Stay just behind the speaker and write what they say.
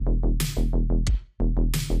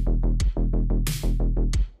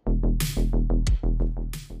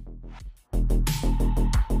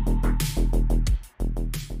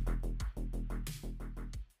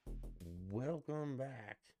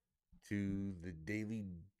the daily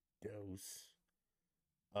dose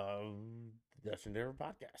of the Dutch and Denver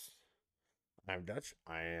podcast. I'm Dutch.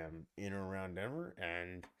 I am in or around Denver,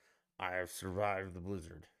 and I have survived the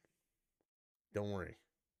blizzard. Don't worry.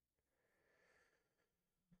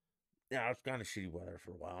 Yeah, it's kind of shitty weather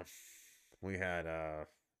for a while. We had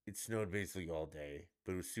it snowed basically all day,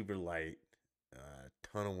 but it was super light.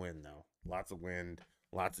 Ton of wind though. Lots of wind,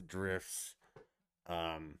 lots of drifts.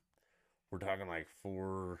 Um, we're talking like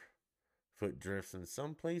 4 foot drifts in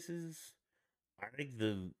some places.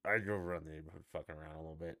 I drove around the neighborhood fucking around a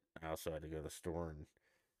little bit. I also had to go to the store and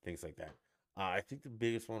things like that. I think the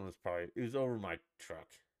biggest one was probably it was over my truck.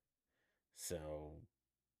 So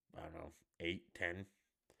I don't know, 8, 10.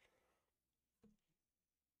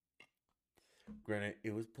 Granted,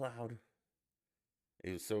 it was plowed.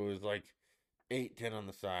 It was like 8, 10 on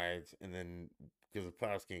the sides, and then because the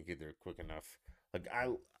plows can't get there quick enough.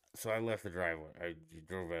 I left the driveway. I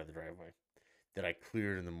drove out of the driveway that I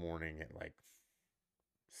cleared in the morning at like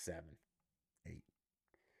 7, 8,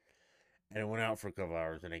 and I went out for a couple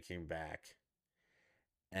hours, and I came back,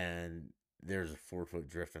 and there's a 4 foot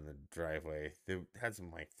drift in the driveway. They had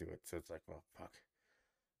some length to it, so it's like, well, fuck.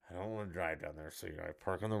 I don't want to drive down there, so I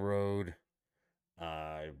park on the road.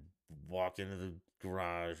 I walk into the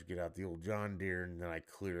garage, get out the old John Deere, and then I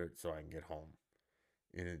clear it so I can get home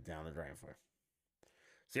in and down the driveway.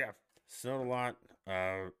 So yeah, snowed a lot.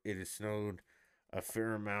 It has snowed a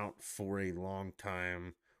fair amount for a long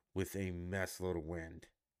time with a mess load of wind.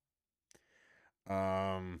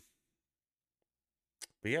 Um,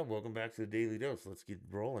 but yeah, welcome back to the Daily Dose. Let's get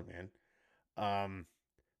rolling, man. Um,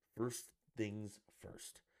 First things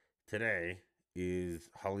first. Today is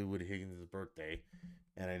Hollywood Higgins' birthday,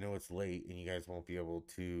 and I know it's late and you guys won't be able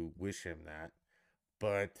to wish him that,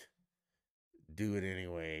 but do it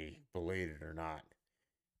anyway, belated or not.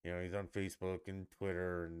 He's on Facebook and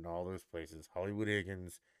Twitter and all those places. Hollywood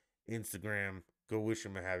Higgins, Instagram. Go wish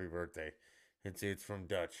him a happy birthday and say it's from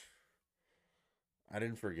Dutch. I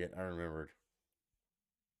didn't forget. I remembered.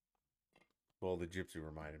 Well, the gypsy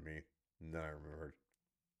reminded me. Then I remembered.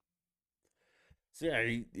 So yeah,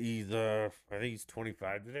 he's I think he's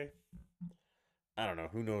 25 today. I don't know.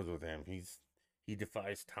 Who knows with him? He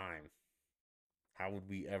defies time. How would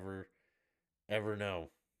we ever know?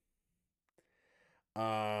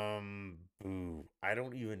 Boo. I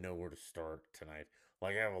don't even know where to start tonight.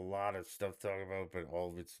 Like I have a lot of stuff to talk about, but all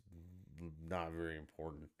of it's not very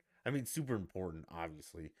important. I mean, super important,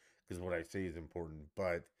 obviously, because what I say is important.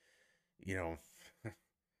 But you know,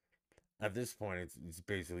 at this point, it's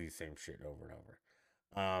basically the same shit over and over.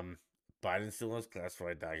 Biden still has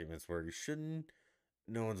classified documents where he shouldn't.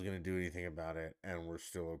 No one's gonna do anything about it, and we're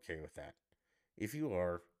still okay with that. If you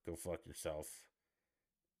are, go fuck yourself.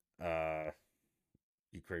 Uh,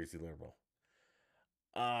 you crazy liberal.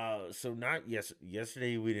 So not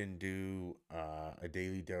yesterday we didn't do a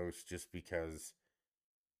daily dose just because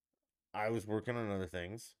I was working on other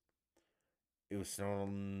things. It was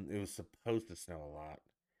snowing. It was supposed to snow a lot,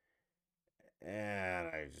 and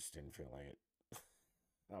I just didn't feel like it.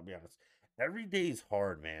 I'll be honest. Every day is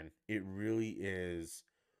hard, man. It really is.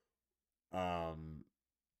 Um,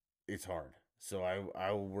 it's hard. So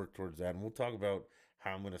I will work towards that, and we'll talk about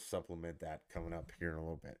how I'm going to supplement that coming up here in a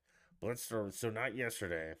little bit. But let's start. So not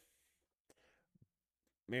yesterday.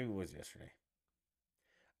 Maybe it was yesterday.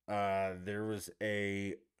 There was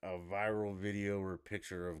a viral video or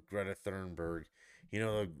picture of Greta Thunberg.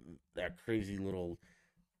 That crazy little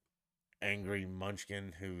angry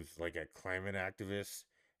munchkin who's like a climate activist,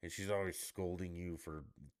 and she's always scolding you for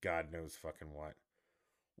God knows fucking what.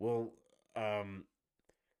 Well, um,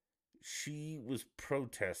 she was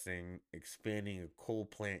protesting expanding a coal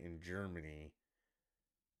plant in Germany,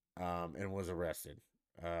 and was arrested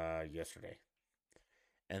yesterday.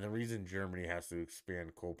 And the reason Germany has to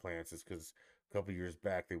expand coal plants is because a couple years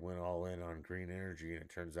back they went all in on green energy, and it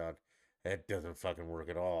turns out that doesn't fucking work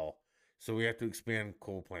at all. So we have to expand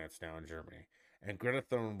coal plants now in Germany. And Greta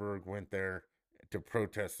Thunberg went there to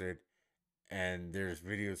protest it, and there's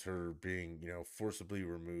videos of her being, forcibly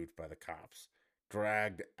removed by the cops,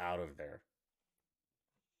 dragged out of there.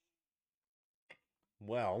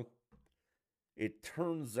 Well, it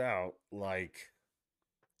turns out like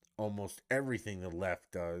almost everything the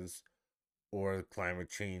left does, or the climate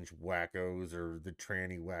change wackos, or the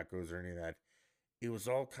tranny wackos, or any of that, it was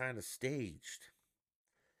all kind of staged.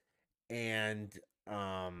 And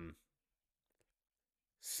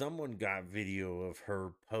someone got video of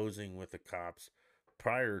her posing with the cops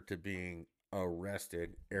prior to being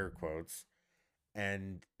arrested, air quotes,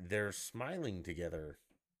 and they're smiling together.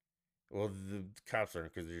 Well, the cops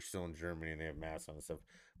aren't because they're still in Germany and they have masks on and stuff.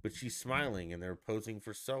 But she's smiling and they're posing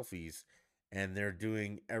for selfies. and they're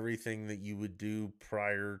doing everything that you would do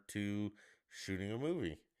prior to shooting a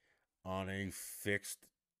movie on a fixed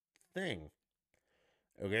thing.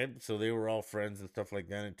 Okay, so they were all friends and stuff like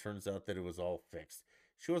that. And it turns out that it was all fixed.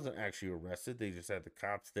 She wasn't actually arrested. They just had the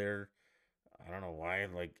cops there. I don't know why.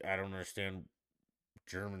 Like, I don't understand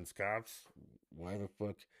Germans cops. Why the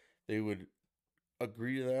fuck they would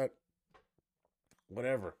agree to that?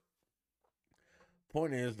 Whatever.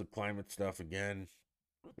 Point is, the climate stuff again,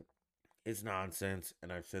 it's nonsense.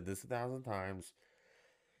 And I've said this 1,000 times.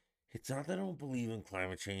 It's not that I don't believe in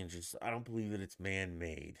climate change. It's I don't believe that it's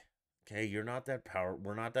man-made. Okay, you're not that power.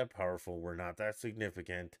 We're not that powerful. We're not that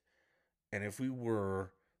significant. And if we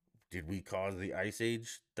were, did we cause the ice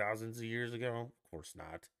age thousands of years ago? Of course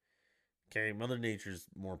not. Okay, Mother Nature's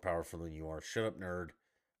more powerful than you are. Shut up, nerd.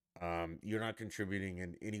 You're not contributing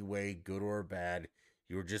in any way, good or bad.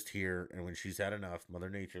 You were just here, and when she's had enough, Mother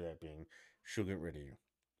Nature, that being, she'll get rid of you.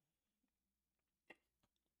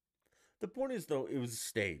 The point is, though, it was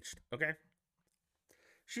staged. Okay,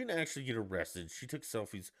 she didn't actually get arrested. She took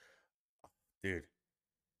selfies. Dude,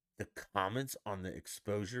 the comments on the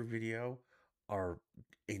exposure video are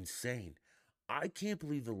insane. I can't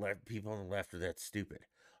believe the left people on the left are that stupid.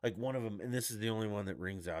 Like one of them, and this is the only one that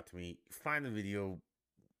rings out to me. Find the video,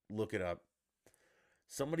 look it up.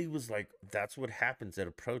 Somebody was like, "That's what happens at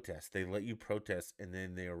a protest. They let you protest, and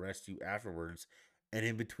then they arrest you afterwards. And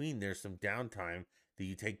in between, there's some downtime that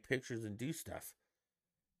you take pictures and do stuff."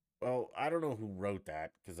 Well, I don't know who wrote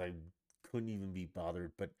that because I couldn't even be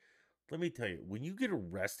bothered. But let me tell you, when you get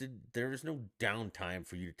arrested, there is no downtime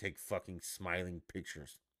for you to take fucking smiling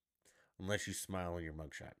pictures unless you smile in your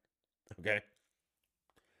mugshot. Okay?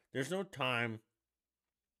 There's no time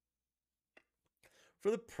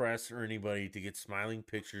for the press or anybody to get smiling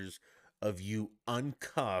pictures of you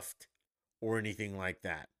uncuffed or anything like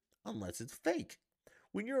that unless it's fake.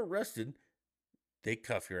 When you're arrested, they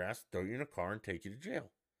cuff your ass, throw you in a car, and take you to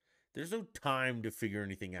jail. There's no time to figure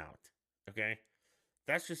anything out. Okay?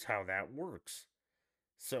 That's just how that works.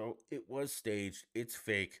 So it was staged. It's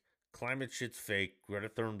fake. Climate shit's fake. Greta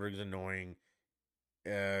Thunberg's annoying.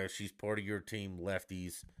 She's part of your team,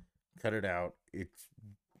 lefties. Cut it out. It's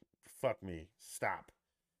fuck me. Stop.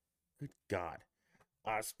 Good God.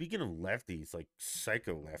 Speaking of lefties, like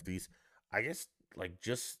psycho lefties, I guess like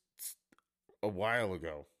just a while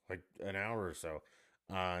ago, like an hour or so,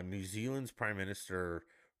 New Zealand's prime minister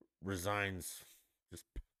resigns just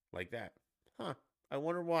like that. Huh. I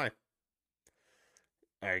wonder why.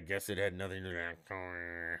 I guess it had nothing to do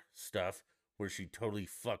with stuff where she totally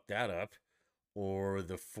fucked that up, or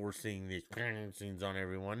the forcing the scenes on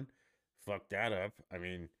everyone fucked that up. I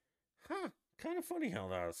mean, kind of funny how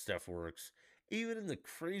that stuff works. Even in the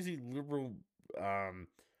crazy liberal um,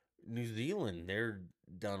 New Zealand, they're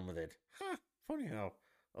done with it. Funny how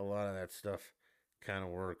a lot of that stuff kind of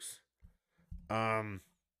works. Um,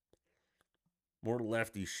 More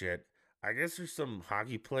lefty shit. I guess there's some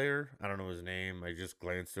hockey player. I don't know his name. I just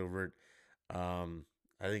glanced over it.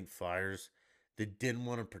 I think Flyers that didn't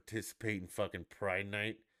want to participate in fucking Pride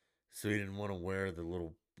Night, so he didn't want to wear the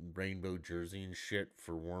little rainbow jersey and shit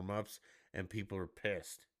for warm ups, and people are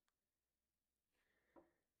pissed.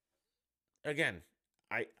 Again,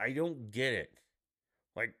 I don't get it.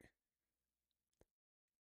 Like,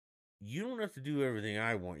 you don't have to do everything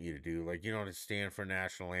I want you to do. Like, you don't have to stand for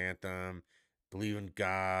national anthem, believe in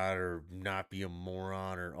God, or not be a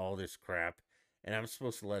moron, or all this crap. And I'm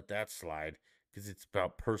supposed to let that slide because it's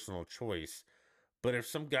about personal choice. But if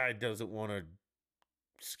some guy doesn't want to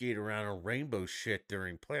skate around a rainbow shit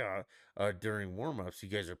during during warm ups, you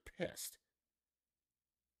guys are pissed.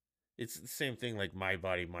 It's the same thing like my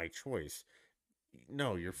body, my choice.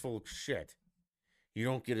 No, you're full of shit. You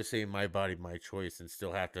don't get to say my body, my choice and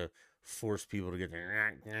still have to force people to get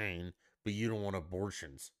their but you don't want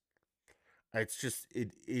abortions. It's just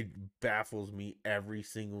it baffles me every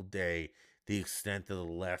single day the extent that the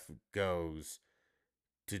left goes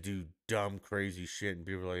to do dumb crazy shit and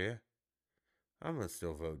people are like, yeah, I'm gonna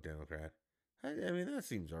still vote Democrat. I mean that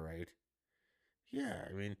seems alright. Yeah,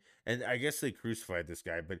 I mean, and I guess they crucified this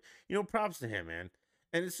guy, but props to him, man.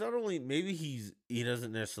 And it's not only maybe he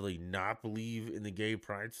doesn't necessarily not believe in the gay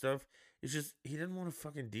pride stuff. It's just he doesn't want to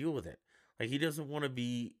fucking deal with it. Like he doesn't want to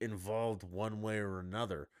be involved one way or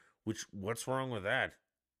another. Which what's wrong with that?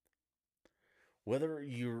 Whether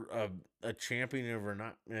you're a champion of or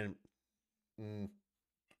not, and mm,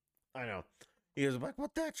 I know he was like,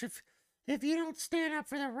 "Well, Dutch, if you don't stand up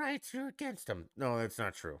for the rights, you're against them." No, that's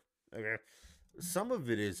not true. Okay, some of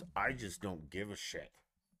it is I just don't give a shit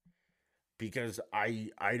because I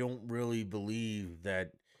don't really believe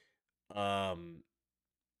that um,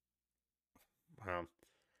 um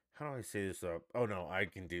how do I say this up? Oh no, I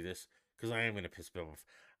can do this because I am gonna piss people off.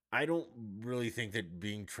 I don't really think that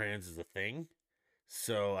being trans is a thing,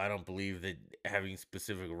 so I don't believe that having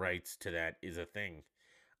specific rights to that is a thing.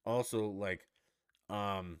 Also, like,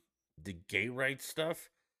 um, the gay rights stuff,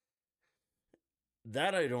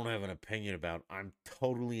 that I don't have an opinion about. I'm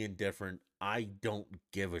totally indifferent. I don't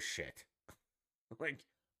give a shit. Like,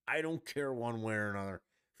 I don't care one way or another.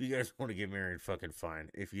 If you guys want to get married, fucking fine.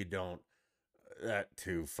 If you don't, that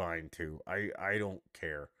too, fine too. I don't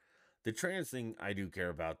care. The trans thing I do care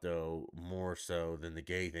about though more so than the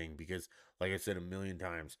gay thing because, like I said a million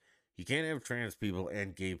times, you can't have trans people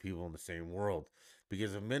and gay people in the same world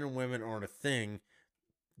because if men and women aren't a thing,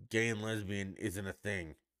 gay and lesbian isn't a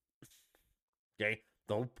thing. Okay,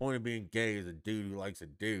 the whole point of being gay is a dude who likes a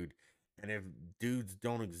dude, and if dudes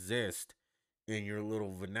don't exist in your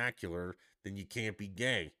little vernacular, then you can't be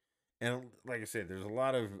gay. And like I said, there's a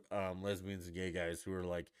lot of lesbians and gay guys who are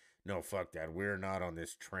like, no, fuck that. We're not on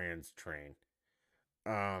this trans train.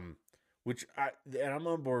 Um, which and I'm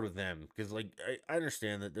on board with them because like I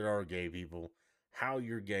understand that there are gay people. How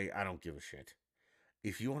you're gay, I don't give a shit.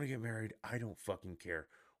 If you want to get married, I don't fucking care.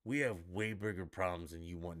 We have way bigger problems than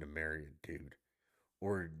you wanting to marry a dude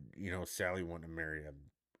or Sally wanting to marry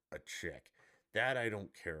a chick. That I don't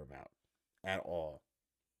care about at all.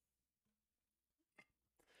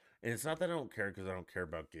 And it's not that I don't care because I don't care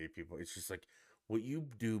about gay people. It's just like what you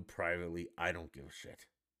do privately, I don't give a shit.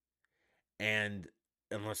 And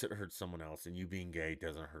unless it hurts someone else, and you being gay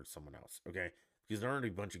doesn't hurt someone else, okay? Because there aren't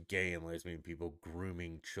a bunch of gay and lesbian people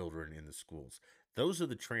grooming children in the schools. Those are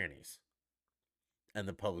the trannies and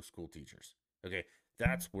the public school teachers. Okay,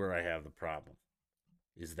 that's where I have the problem.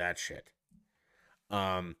 Is that shit?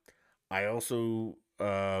 Um, I also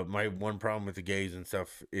my one problem with the gays and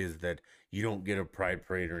stuff is that you don't get a pride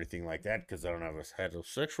parade or anything like that because I don't have a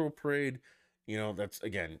heterosexual parade. That's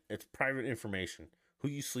again, it's private information. Who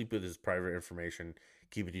you sleep with is private information.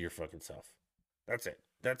 Keep it to your fucking self. That's it.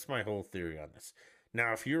 That's my whole theory on this.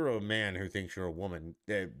 Now, if you're a man who thinks you're a woman,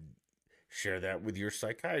 share that with your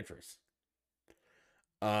psychiatrist.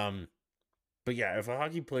 Um, but yeah, if a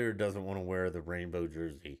hockey player doesn't want to wear the rainbow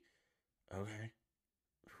jersey, okay,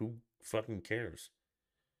 who fucking cares?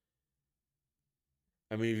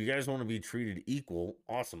 I mean, if you guys want to be treated equal,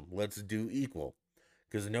 awesome. Let's do equal.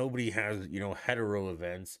 Because nobody has, hetero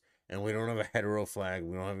events, and we don't have a hetero flag.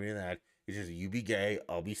 We don't have any of that. It's just you be gay,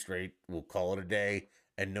 I'll be straight. We'll call it a day,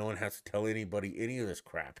 and no one has to tell anybody any of this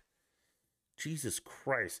crap. Jesus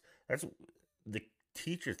Christ. That's the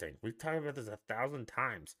teacher thing. We've talked about this 1,000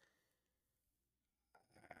 times.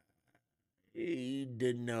 He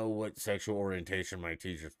didn't know what sexual orientation my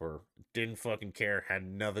teachers were. Didn't fucking care. Had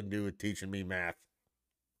nothing to do with teaching me math.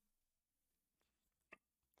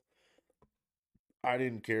 I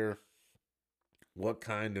didn't care what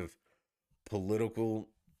kind of political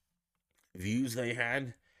views they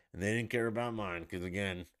had, and they didn't care about mine because,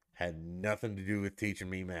 again, had nothing to do with teaching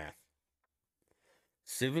me math.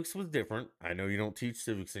 Civics was different. I know you don't teach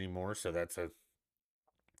civics anymore, so that's a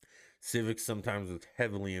civics sometimes was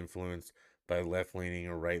heavily influenced by left leaning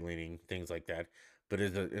or right leaning things like that. But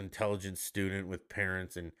as an intelligent student with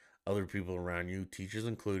parents and other people around you, teachers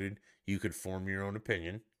included, you could form your own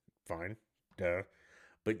opinion. Fine, duh.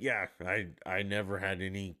 But yeah, I never had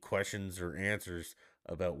any questions or answers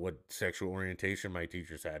about what sexual orientation my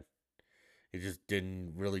teachers had. It just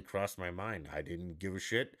didn't really cross my mind. I didn't give a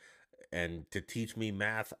shit. And to teach me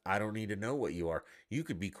math, I don't need to know what you are. You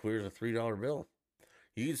could be clear as a $3 bill.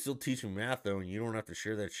 You can still teach me math though, and you don't have to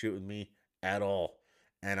share that shit with me at all.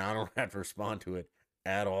 And I don't have to respond to it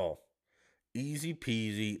at all. Easy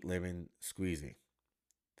peasy, lemon squeezy.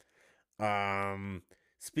 Um,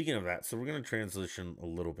 Speaking of that, so we're gonna transition a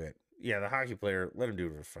little bit. Yeah, the hockey player, let him do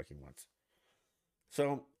whatever the fuck he wants.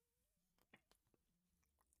 So,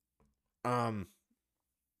 um,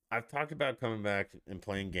 I've talked about coming back and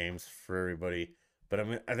playing games for everybody, but I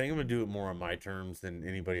think I'm gonna do it more on my terms than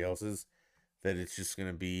anybody else's. That it's just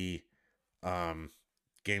gonna be um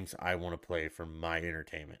games I want to play for my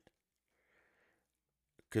entertainment.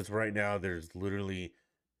 Because right now there's literally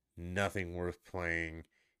nothing worth playing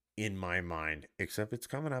in my mind, except it's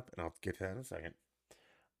coming up, and I'll get to that in a second.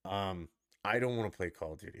 Um, I don't want to play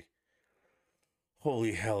Call of Duty.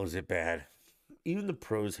 Holy hell, is it bad? Even the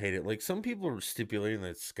pros hate it. Like some people are stipulating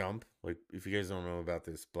that scump. Like if you guys don't know about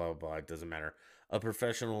this, blah blah blah. It doesn't matter. A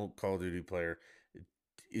professional Call of Duty player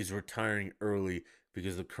is retiring early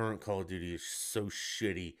because the current Call of Duty is so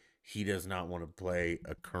shitty. He does not want to play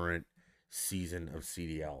a current season of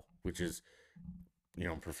CDL, which is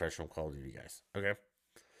professional Call of Duty guys. Okay,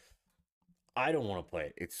 I don't want to play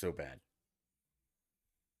it. It's so bad.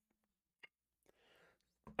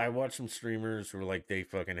 I watch some streamers who are like they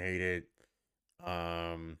fucking hate it.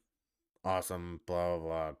 Um, awesome, blah blah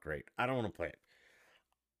blah, great. I don't want to play it.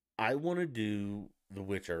 I want to do The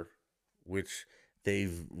Witcher, which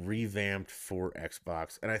they've revamped for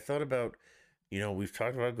Xbox. And I thought about, we've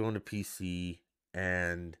talked about going to PC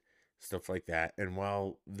and stuff like that. And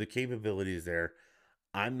while the capability is there,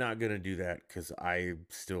 I'm not going to do that because I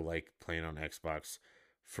still like playing on Xbox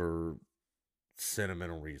for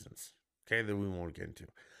sentimental reasons. Okay, that we won't get into.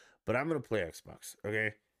 But I'm going to play Xbox.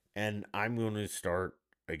 Okay. And I'm going to start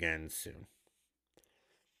again soon.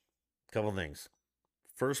 Couple things.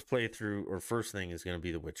 First playthrough or first thing is going to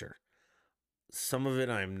be The Witcher. Some of it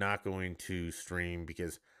I'm not going to stream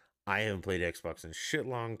because I haven't played Xbox in a shit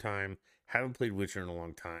long time. Haven't played Witcher in a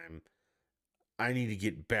long time. I need to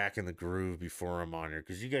get back in the groove before I'm on here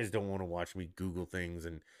because you guys don't want to watch me Google things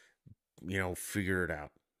and figure it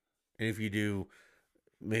out. And if you do,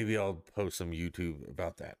 maybe I'll post some YouTube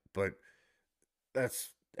about that. But that's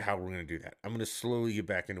how we're gonna do that. I'm gonna slowly get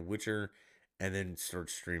back into Witcher and then start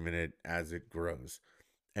streaming it as it grows.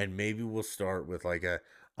 And maybe we'll start with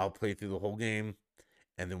I'll play through the whole game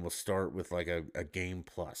and then we'll start with like a game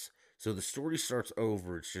plus. So the story starts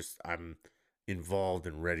over. It's just I'm involved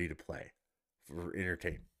and ready to play for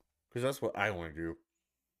entertainment. Because that's what I want to do.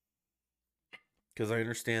 Because I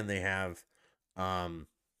understand they have um,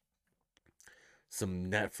 some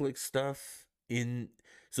Netflix stuff in.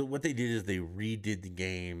 So what they did is they redid the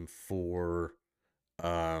game for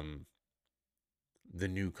um, the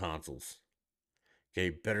new consoles. Okay,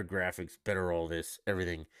 better graphics, better all this,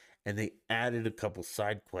 everything. And they added a couple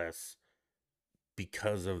side quests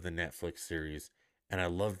because of the Netflix series. And I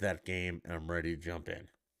love that game and I'm ready to jump in.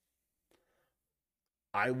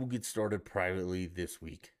 I will get started privately this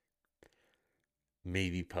week.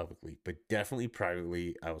 Maybe publicly, but definitely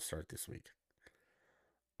privately, I will start this week.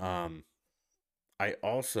 Um, I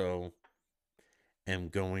also am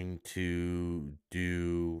going to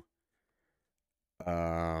do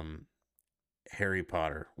um Harry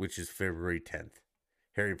Potter, which is February 10th.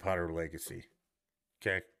 Harry Potter Legacy.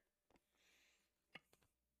 Okay.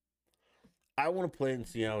 I want to play it and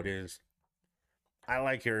see how it is. I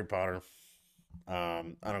like Harry Potter. I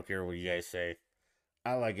don't care what you guys say.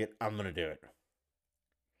 I like it. I'm gonna do it.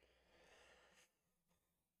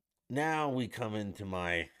 Now we come into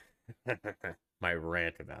my my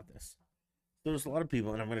rant about this. There's a lot of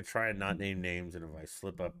people, and I'm gonna try and not name names, and if I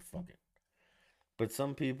slip up, fuck it. But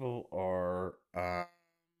some people are.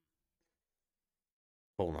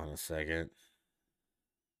 Hold on a second.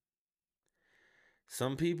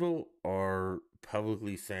 Some people are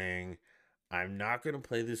publicly saying, "I'm not gonna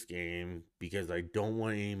play this game because I don't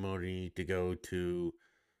want any money to go to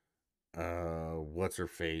what's her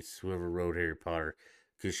face, whoever wrote Harry Potter,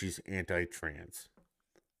 because she's anti-trans."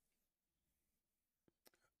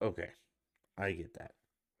 Okay, I get that.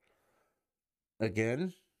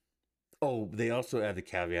 Again, oh, they also add the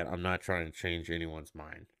caveat: I'm not trying to change anyone's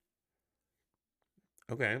mind.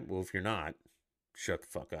 Okay, well, if you're not, shut the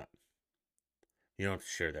fuck up. You don't have to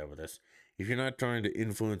share that with us. If you're not trying to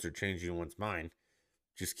influence or change anyone's mind,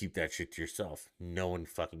 just keep that shit to yourself. No one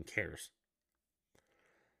fucking cares.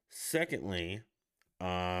 Secondly,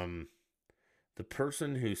 um, the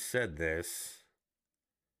person who said this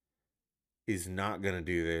is not going to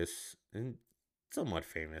do this, and somewhat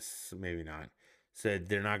famous, maybe not. Said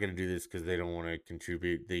they're not going to do this because they don't want to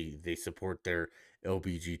contribute. They support their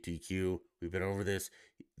LGBTQ. We've been over this.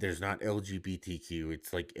 There's not LGBTQ.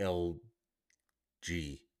 It's like LG,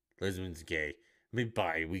 lesbians, gay. I mean,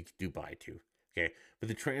 bi. We could do bi too. Okay, but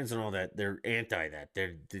the trans and all that, they're anti that.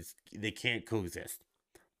 They can't coexist.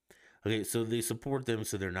 Okay, so they support them,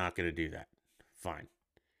 so they're not going to do that. Fine.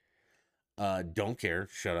 Don't care.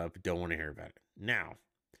 Shut up. Don't want to hear about it. Now,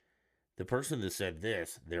 the person that said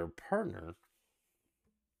this, their partner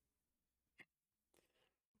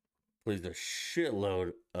plays a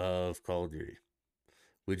shitload of Call of Duty,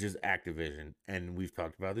 which is Activision, and we've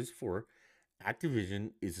talked about this before.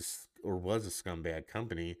 Activision or was a scumbag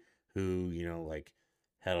company who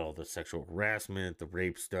had all the sexual harassment, the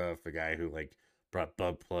rape stuff, the guy who brought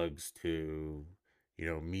bug plugs to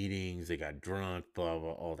meetings, they got drunk, blah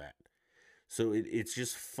blah, all that. So it's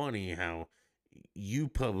just funny how you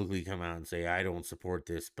publicly come out and say I don't support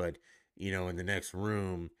this, but in the next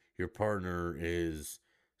room your partner is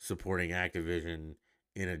supporting Activision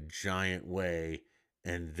in a giant way,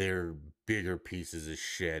 and they're bigger pieces of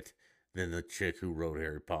shit than the chick who wrote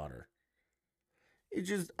Harry Potter. It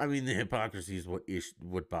just, I mean, the hypocrisy is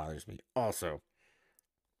what bothers me. Also,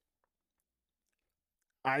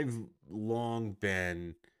 I've long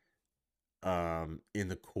been in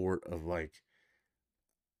the court of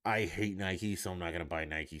I hate Nike, so I'm not gonna buy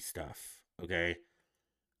Nike stuff. Okay,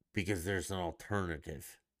 because there's an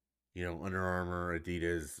alternative. You know, Under Armour,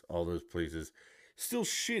 Adidas, all those places, still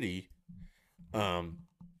shitty. Um,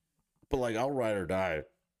 but like I'll ride or die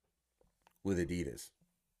with Adidas.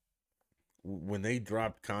 When they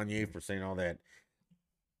dropped Kanye for saying all that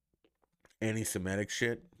anti-Semitic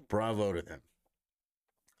shit, bravo to them.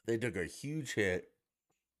 They took a huge hit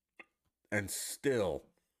and still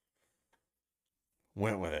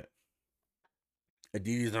went with it.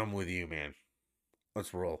 Adidas, I'm with you, man.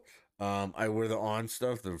 Let's roll. I wear the On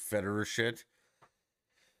stuff, the Federer shit.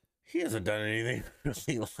 He hasn't done anything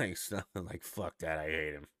really like stuff. Like fuck that, I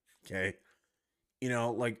hate him. Okay, you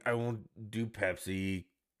know, like I won't do Pepsi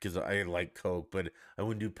because I like Coke, but I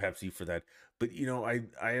wouldn't do Pepsi for that. But you know, I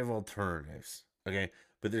have alternatives. Okay,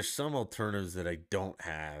 but there's some alternatives that I don't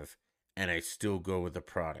have, and I still go with the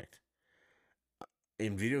product.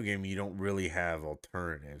 In video game, you don't really have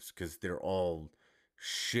alternatives because they're all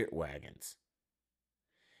shit wagons.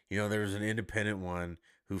 You know, there was an independent one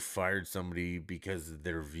who fired somebody because of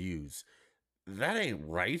their views. That ain't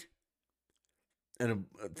right. And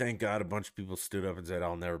thank God a bunch of people stood up and said,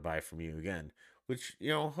 I'll never buy from you again. Which, you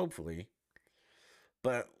know, hopefully.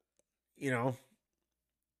 But, you know,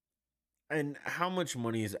 and how much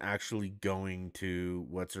money is actually going to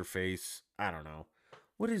what's her face? I don't know.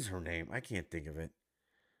 What is her name? I can't think of it.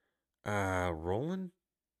 Roland?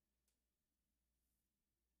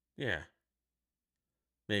 Yeah,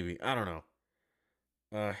 maybe. I don't know.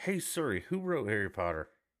 Hey Suri, who wrote Harry Potter?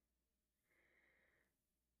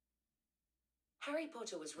 Harry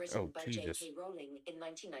Potter was written Oh, by Jesus. J.K. Rowling in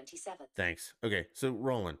 1997. Thanks. Okay, so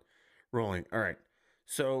rolling. All right.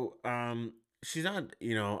 So, she's not.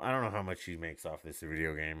 You know, I don't know how much she makes off this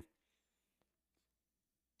video game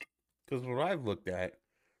because what I've looked at,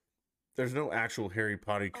 there's no actual Harry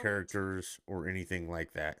Potter All right. characters or anything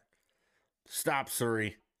like that. Stop,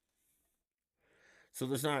 Surrey. So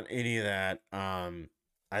there's not any of that.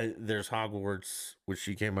 There's Hogwarts, which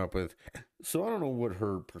she came up with. So I don't know what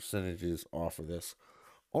her percentage is off of this.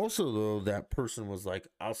 Also, though, that person was like,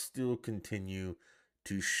 I'll still continue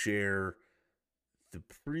to share the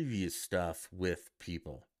previous stuff with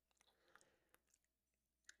people.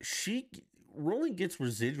 She Rowling gets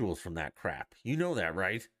residuals from that crap. You know that,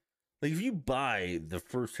 right? Like if you buy the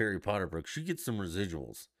first Harry Potter book, she gets some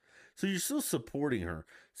residuals. So you're still supporting her.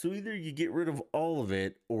 So either you get rid of all of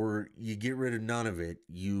it or you get rid of none of it,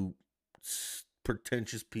 you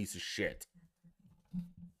pretentious piece of shit.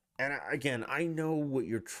 And again, I know what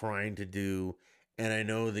you're trying to do and I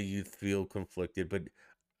know that you feel conflicted, but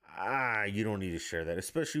you don't need to share that,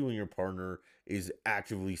 especially when your partner is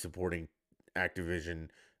actively supporting Activision,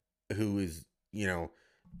 who is, you know,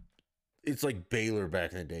 it's like Baylor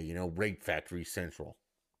back in the day, you know, Rape Factory Central.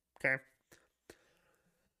 Okay.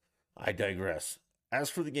 I digress. As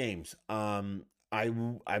for the games, I'm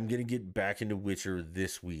gonna get back into Witcher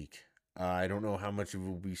this week. I don't know how much it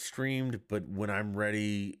will be streamed, but when I'm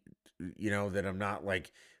ready, you know that I'm not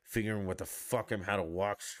like figuring what the fuck I'm how to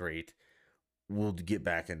walk straight, we'll get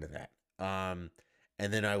back into that. And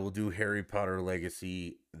then I will do Harry Potter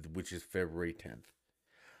Legacy, which is February 10th.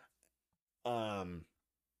 Um,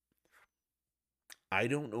 I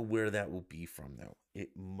don't know where that will be from though.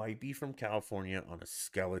 It might be from California on a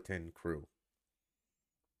skeleton crew,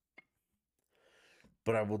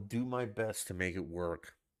 but I will do my best to make it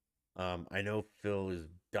work. I know Phil is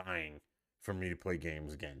dying for me to play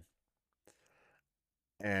games again,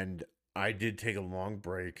 and I did take a long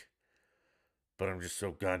break, but I'm just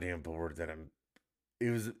so goddamn bored that I'm.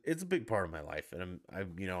 It's a big part of my life, and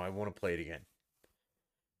I want to play it again.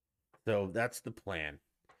 So that's the plan: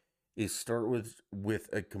 is start with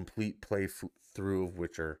a complete through of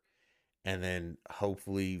Witcher, and then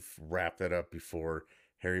hopefully wrap that up before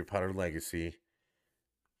Harry Potter Legacy.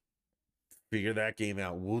 Figure that game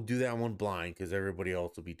out. We'll do that one blind because everybody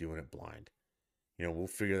else will be doing it blind. You know, we'll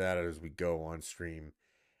figure that out as we go on stream.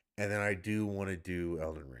 And then I do want to do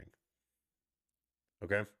Elden Ring.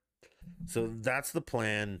 Okay. So that's the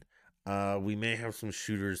plan. We may have some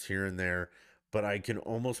shooters here and there, but I can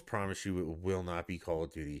almost promise you it will not be Call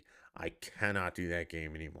of Duty. I cannot do that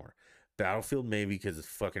game anymore. Battlefield maybe because it's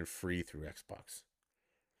fucking free through Xbox.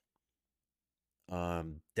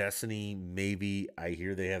 Destiny maybe. I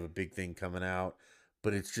hear they have a big thing coming out,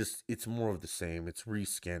 but it's more of the same. It's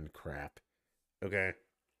reskinned crap. Okay.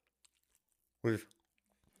 Which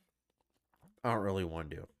I don't really want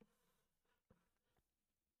to do.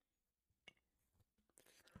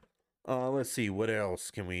 Let's see. What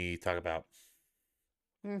else can we talk about?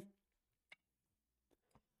 Hmm.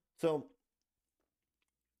 So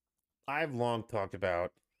I've long talked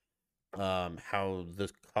about how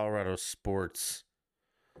the Colorado sports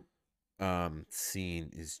scene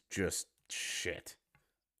is just shit.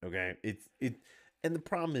 Okay, and the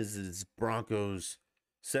problem is Broncos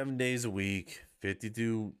 7 days a week,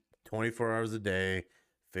 52, 24 hours a day,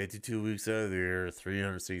 52 weeks out of the year,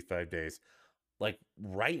 365 days. Like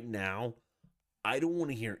right now, I don't want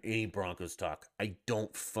to hear any Broncos talk. I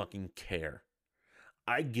don't fucking care.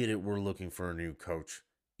 I get it. We're looking for a new coach.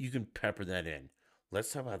 You can pepper that in.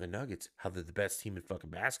 Let's talk about the Nuggets, how they're the best team in fucking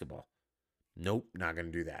basketball. Nope, not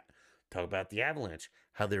going to do that. Talk about the Avalanche,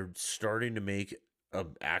 how they're starting to make a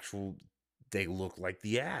actual. They look like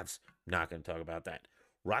the Avs. Not going to talk about that.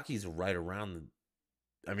 Rockies are right around the.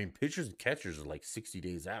 I mean, pitchers and catchers are like 60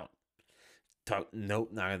 days out.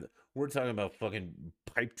 Nope, not. We're talking about fucking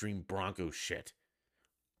pipe dream Bronco shit.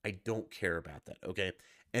 I don't care about that. Okay,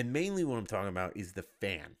 and mainly what I'm talking about is the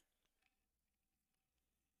fan.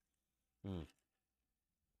 Hmm.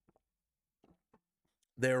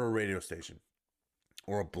 They're a radio station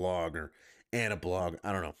or a blog and a blog.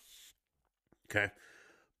 I don't know. Okay.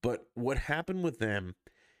 But what happened with them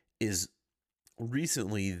is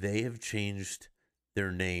recently they have changed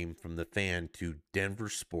their name from the fan to Denver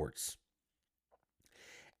Sports.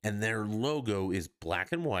 And their logo is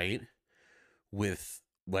black and white with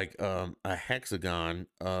like a hexagon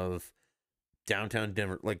of downtown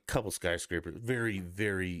Denver, like couple skyscrapers, very,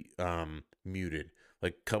 very muted.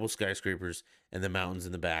 Like couple skyscrapers and the mountains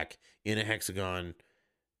in the back in a hexagon,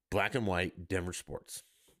 black and white, Denver Sports.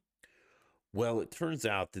 Well, it turns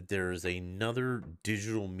out that there is another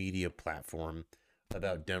digital media platform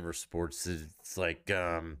about Denver sports. It's like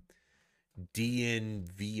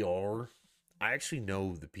DNVR. I actually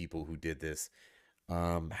know the people who did this.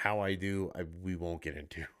 How I do, we won't get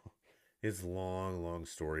into. It's a long, long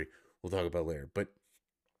story. We'll talk about later. But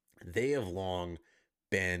they have long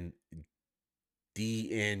been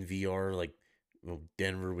DNVR, like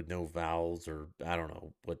Denver with no vowels, or I don't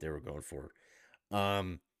know what they were going for.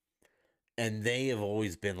 Um, and they have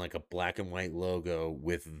always been like a black and white logo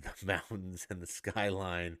with the mountains and the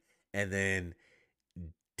skyline, and then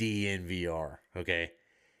DNVR. Okay,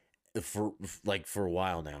 for for a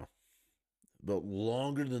while now, but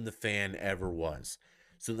longer than the fan ever was.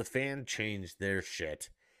 So the fan changed their shit,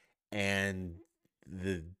 and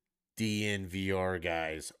the DNVR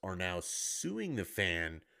guys are now suing the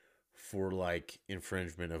fan for like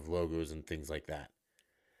infringement of logos and things like that.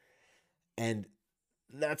 And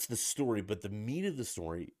that's the story, but the meat of the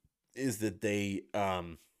story is that they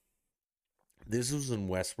this was in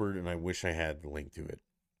Westward, and I wish I had the link to it,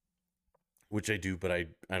 which I do, but I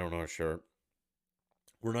don't know. Sure,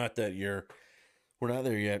 we're not that year. We're not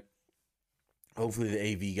there yet. Hopefully, the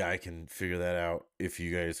AV guy can figure that out. If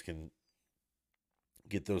you guys can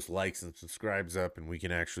get those likes and subscribes up, and we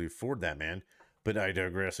can actually afford that, man. But I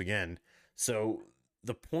digress again. So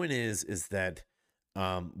the point is that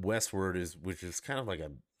Westward is, which is kind of like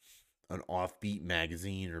an offbeat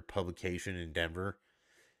magazine or publication in Denver,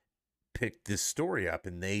 picked this story up,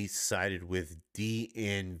 and they sided with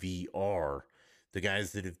DNVR, the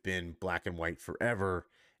guys that have been black and white forever,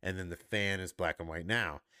 and then the fan is black and white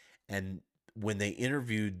now. And when they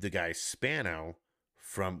interviewed the guy Spano,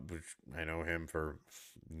 from which I know him for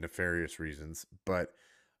nefarious reasons, but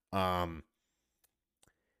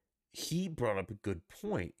he brought up a good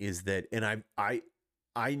point, is that, and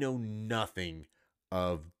I know nothing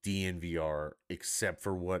of DNVR except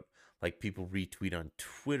for what like people retweet on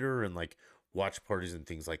Twitter and like watch parties and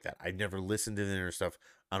things like that. I never listened to their stuff.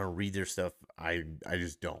 I don't read their stuff. I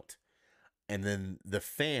just don't. And then the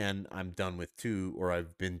fan I'm done with too, or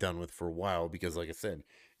I've been done with for a while, because like I said,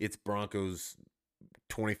 it's Broncos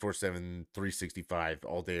 24/7, 365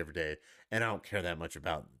 all day every day, and I don't care that much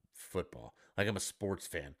about football. Like, I'm a sports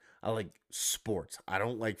fan. I like sports. I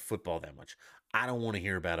don't like football that much. I don't want to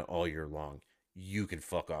hear about it all year long. You can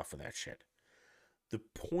fuck off with that shit. The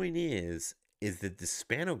point is that the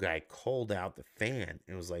Spano guy called out the fan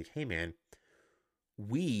and was like, "Hey man,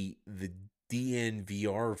 we the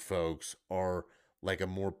DNVR folks are like a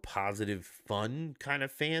more positive, fun kind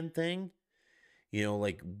of fan thing. You know,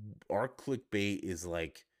 like our clickbait is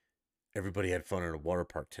like everybody had fun at a water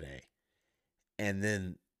park today." And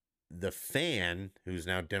then the fan, who's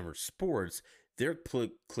now Denver Sports, their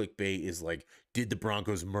clickbait is like, did the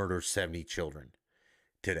Broncos murder 70 children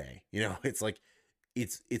today? You know, it's like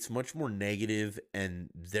it's much more negative, and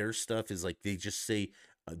their stuff is like they just say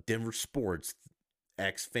Denver Sports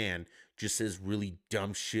ex fan just says really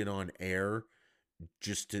dumb shit on air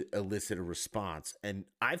just to elicit a response. And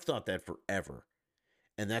I've thought that forever.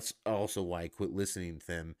 And that's also why I quit listening to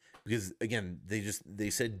them, because again, they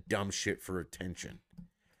said dumb shit for attention.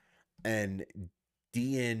 And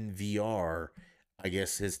DNVR, I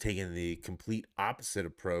guess, has taken the complete opposite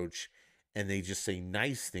approach, and they just say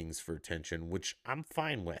nice things for attention, which I'm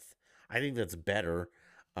fine with. I think that's better.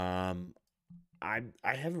 Um, I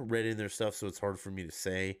haven't read in their stuff, so it's hard for me to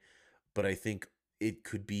say, but I think it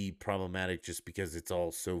could be problematic just because it's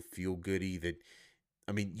all so feel goody that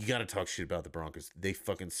I mean, you got to talk shit about the Broncos. They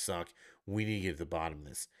fucking suck. We need to get to the bottom of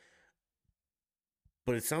this.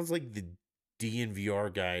 But it sounds like the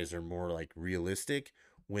DNVR guys are more like realistic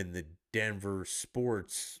when the Denver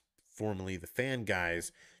Sports, formerly the Fan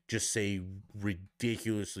guys, just say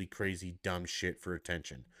ridiculously crazy dumb shit for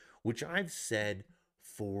attention, which I've said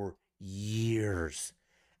for years.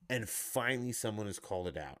 And finally, someone has called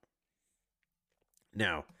it out.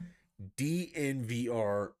 Now,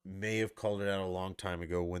 DNVR may have called it out a long time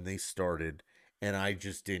ago when they started, and I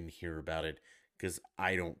just didn't hear about it because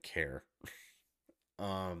I don't care.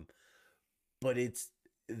 um, but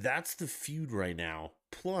that's the feud right now.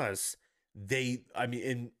 Plus, I mean,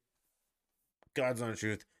 in God's honest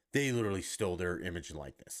truth, they literally stole their image and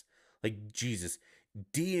likeness. Like Jesus,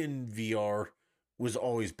 DNVR was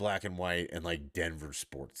always black and white and like Denver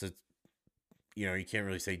sports. It's you can't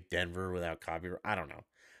really say Denver without copyright. I don't know.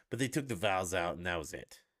 But they took the vowels out and that was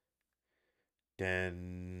it.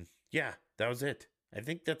 Then, yeah, that was it. I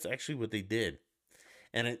think that's actually what they did.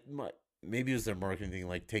 And maybe it was their marketing thing,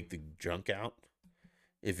 like take the junk out.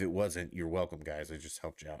 If it wasn't, you're welcome, guys. I just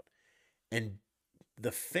helped you out. And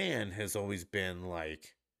the Fan has always been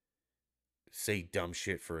like, say dumb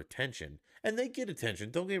shit for attention. And they get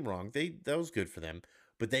attention. Don't get me wrong. That was good for them.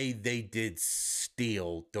 But they did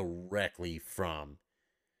steal directly from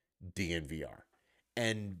DNVR.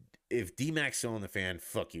 And if DMAC's still on the Fan,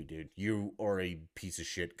 fuck you, dude. You are a piece of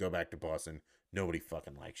shit. Go back to Boston. Nobody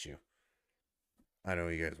fucking likes you. I know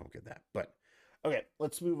you guys won't get that. But okay,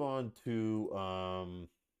 let's move on to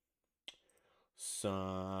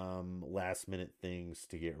some last minute things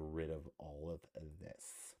to get rid of all of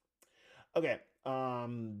this. Okay,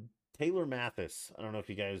 Taylor Mathis. I don't know if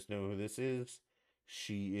you guys know who this is.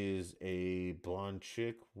 She is a blonde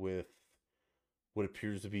chick with what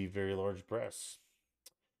appears to be very large breasts.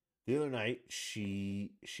 The other night,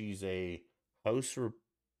 she's a host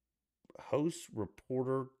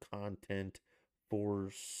reporter content for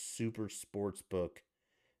Super Sportsbook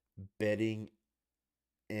betting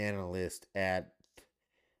analyst at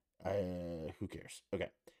who cares?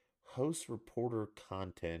 Okay. Host reporter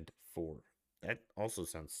content for that also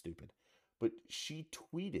sounds stupid. But she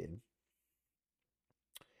tweeted,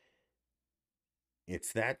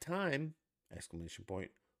 "It's that time!" Exclamation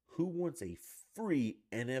point. Who wants a free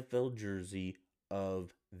NFL jersey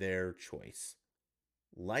of their choice?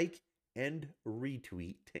 Like and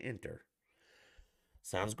retweet to enter.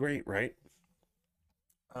 Sounds great, right?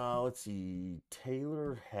 Let's see.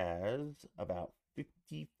 Taylor has about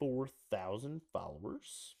 54,000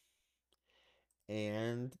 followers.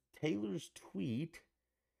 And Taylor's tweet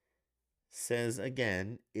says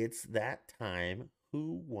again, it's that time.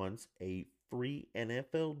 Who wants a free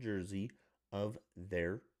NFL jersey of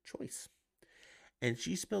their choice? And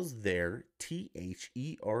she spells there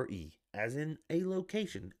THERE, as in a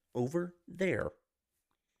location over there.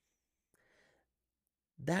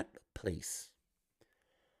 That place.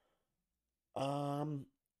 Why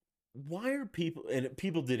are people, and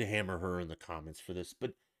people did hammer her in the comments for this,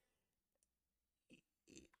 but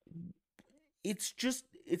it's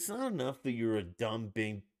not enough that you're a dumb,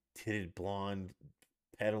 big titted blonde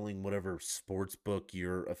peddling whatever sports book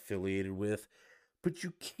you're affiliated with, but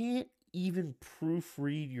you can't even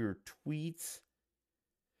proofread your tweets.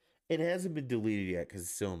 It hasn't been deleted yet because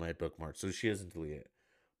it's still in my bookmark, so she hasn't deleted it.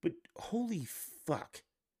 But holy fuck.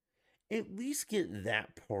 At least get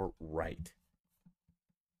that part right.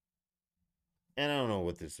 And I don't know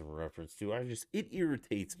what this is in reference to. It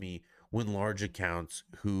irritates me when large accounts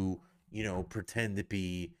who, pretend to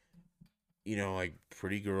be, like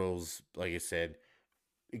pretty girls, like I said,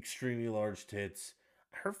 extremely large tits.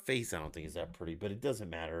 Her face, I don't think is that pretty, but it doesn't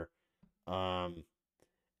matter. And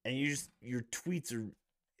your tweets are,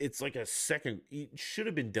 it's like a second, it should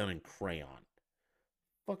have been done in crayon.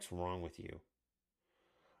 What's wrong with you?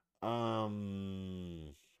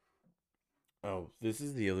 Oh, this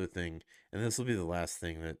is the other thing, and this will be the last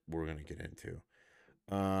thing that we're gonna get into.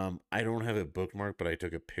 I don't have it bookmarked, but I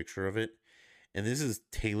took a picture of it, and this is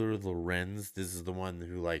Taylor Lorenz. This is the one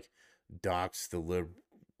who like docs the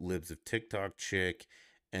libs of TikTok chick,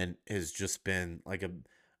 and has just been like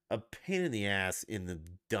a pain in the ass in the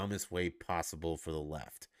dumbest way possible for the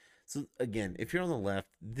left. So again, if you're on the left,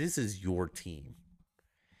 this is your team.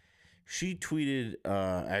 She tweeted,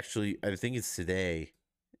 actually, I think it's today.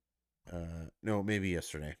 No, maybe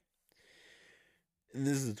yesterday. And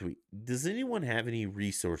this is a tweet. Does anyone have any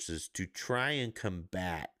resources to try and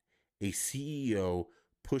combat a CEO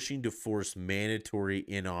pushing to force mandatory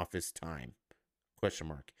in-office time? Question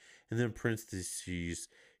mark. And then parentheses,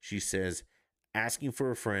 she says, asking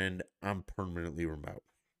for a friend, I'm permanently remote.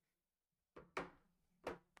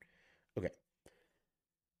 Okay.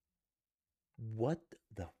 What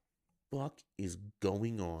the fuck is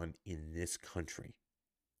going on in this country?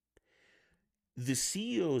 The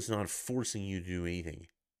CEO is not forcing you to do anything.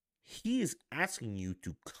 He is asking you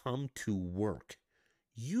to come to work.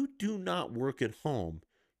 You do not work at home.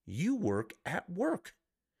 You work at work.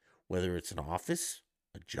 Whether it's an office,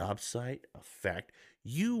 a job site, a fact,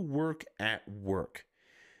 you work at work.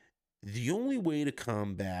 The only way to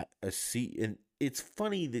combat and it's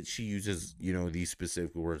funny that she uses, these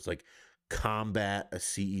specific words like combat a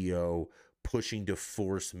CEO pushing to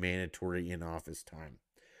force mandatory in-office time.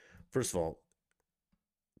 First of all,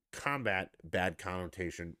 combat, bad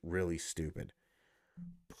connotation, really stupid.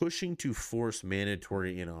 Pushing to force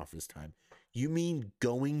mandatory in-office time. You mean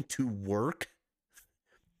going to work?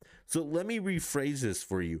 So let me rephrase this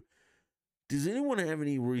for you. Does anyone have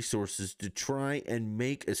any resources to try and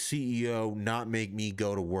make a CEO not make me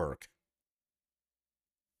go to work?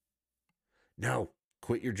 No,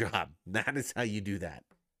 quit your job. That is how you do that.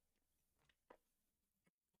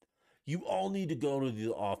 You all need to go to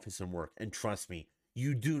the office and work. And trust me,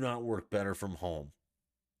 you do not work better from home.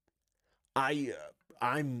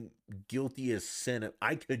 I'm guilty as sin.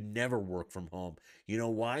 I could never work from home. You know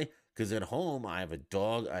why? Because at home, I have a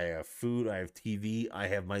dog, I have food, I have TV, I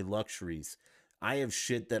have my luxuries. I have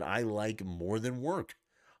shit that I like more than work.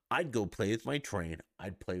 I'd go play with my train.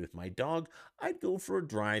 I'd play with my dog. I'd go for a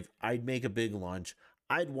drive. I'd make a big lunch.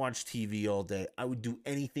 I'd watch TV all day. I would do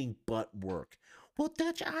anything but work. Well,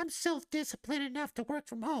 Dutch, I'm self-disciplined enough to work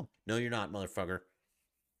from home. No, you're not, motherfucker.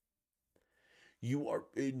 You are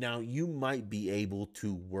now, you might be able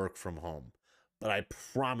to work from home, but I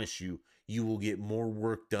promise you, you will get more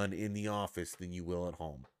work done in the office than you will at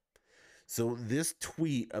home. So this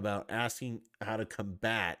tweet about asking how to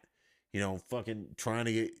combat, fucking trying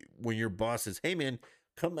to get when your boss says, "Hey man,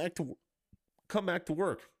 come back to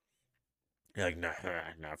work." You're like, nah,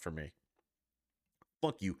 not for me.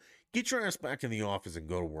 Fuck you. Get your ass back in the office and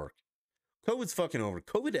go to work. COVID's fucking over.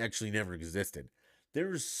 COVID actually never existed.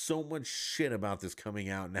 There's so much shit about this coming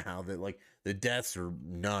out now that like the deaths are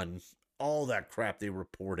none. All that crap they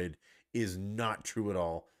reported is not true at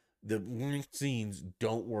all. The vaccines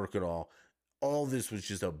don't work at all. All this was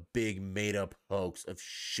just a big made up hoax of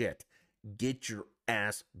shit. Get your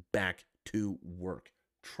ass back to work.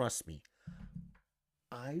 Trust me.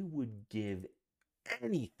 I would give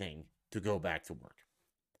anything to go back to work.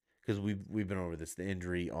 Because we've been over this, the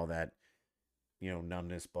injury, all that,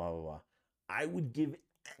 numbness, blah, blah, blah. I would give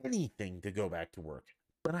anything to go back to work,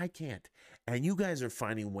 but I can't. And you guys are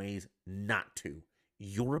finding ways not to.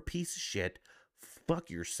 You're a piece of shit. Fuck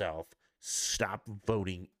yourself. Stop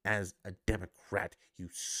voting as a Democrat, you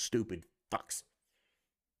stupid fucks.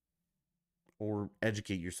 Or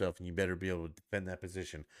educate yourself, and you better be able to defend that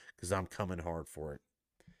position, because I'm coming hard for it.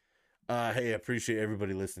 Hey, I appreciate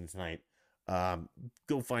everybody listening tonight.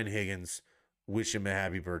 Go find Higgins. Wish him a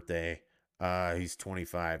happy birthday. He's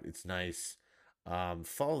 25. It's nice.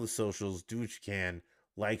 Follow the socials. Do what you can.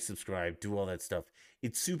 Like, subscribe, do all that stuff.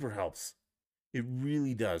 It super helps. It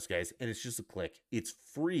really does, guys. And it's just a click. It's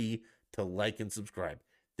free to like and subscribe.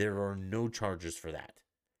 There are no charges for that.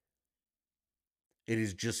 It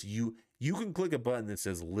is just you. You can click a button that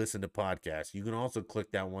says listen to podcast. You can also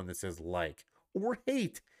click that one that says like or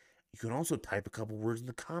hate. You can also type a couple words in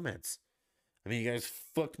the comments. I mean, you guys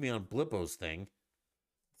fucked me on Blippo's thing.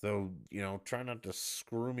 So, try not to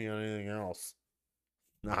screw me on anything else.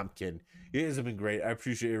 No, I'm kidding. You guys have been great. I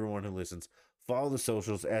appreciate everyone who listens. Follow the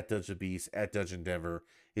socials at Dutch the Beast, at Dutch Endeavor.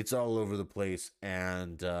 It's all over the place.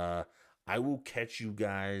 And I will catch you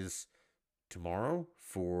guys tomorrow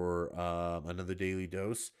for another daily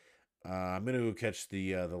dose. I'm going to go catch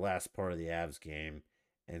the last part of the Avs game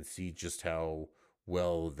and see just how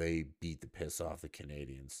well they beat the piss off the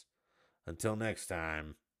Canadians. Until next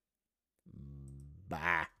time,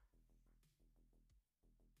 bye.